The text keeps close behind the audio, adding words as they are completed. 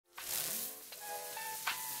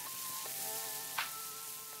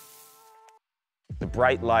The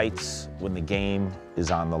bright lights when the game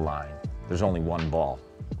is on the line. There's only one ball.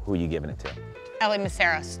 Who are you giving it to? Ellie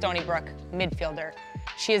Massera, Stony Brook, midfielder.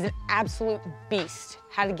 She is an absolute beast.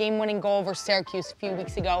 Had a game-winning goal over Syracuse a few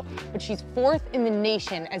weeks ago, but she's 4th in the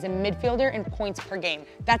nation as a midfielder in points per game.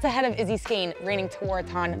 That's ahead of Izzy Skane, reigning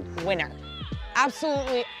Tewaaraton winner.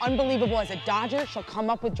 Absolutely unbelievable as a Dodger. She'll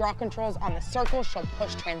come up with draw controls on the circle. She'll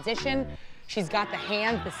push transition. She's got the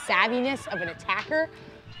hands, the savviness of an attacker,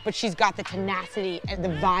 but she's got the tenacity and the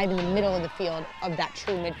vibe in the middle of the field of that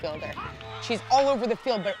true midfielder. She's all over the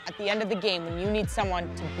field, but at the end of the game, when you need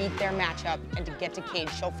someone to beat their matchup and to get to cage,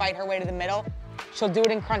 she'll fight her way to the middle. She'll do it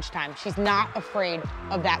in crunch time. She's not afraid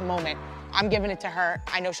of that moment. I'm giving it to her.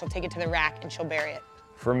 I know she'll take it to the rack and she'll bury it.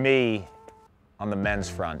 For me, on the men's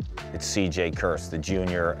front, it's C.J. Kirst, the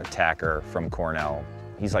junior attacker from Cornell.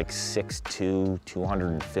 He's like 6'2",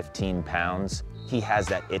 215 pounds. He has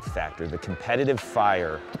that it factor, the competitive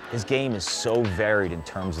fire. His game is so varied in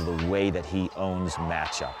terms of the way that he owns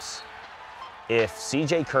matchups. If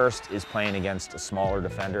C.J. Kirst is playing against a smaller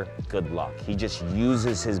defender, good luck. He just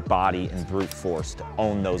uses his body and brute force to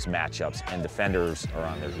own those matchups, and defenders are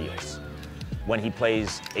on their heels. When he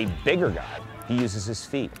plays a bigger guy, he uses his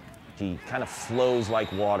feet. He kind of flows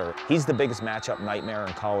like water. He's the biggest matchup nightmare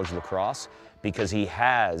in college lacrosse because he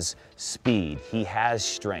has speed, he has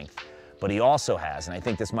strength, but he also has, and I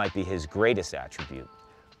think this might be his greatest attribute,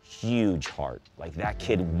 huge heart. Like, that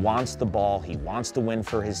kid wants the ball, he wants to win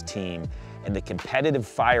for his team, and the competitive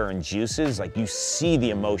fire and juices, like, you see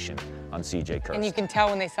the emotion on C.J. Kirst. And you can tell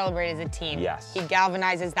when they celebrate as a team. Yes. He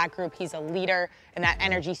galvanizes that group, he's a leader, and that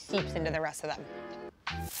energy seeps into the rest of them.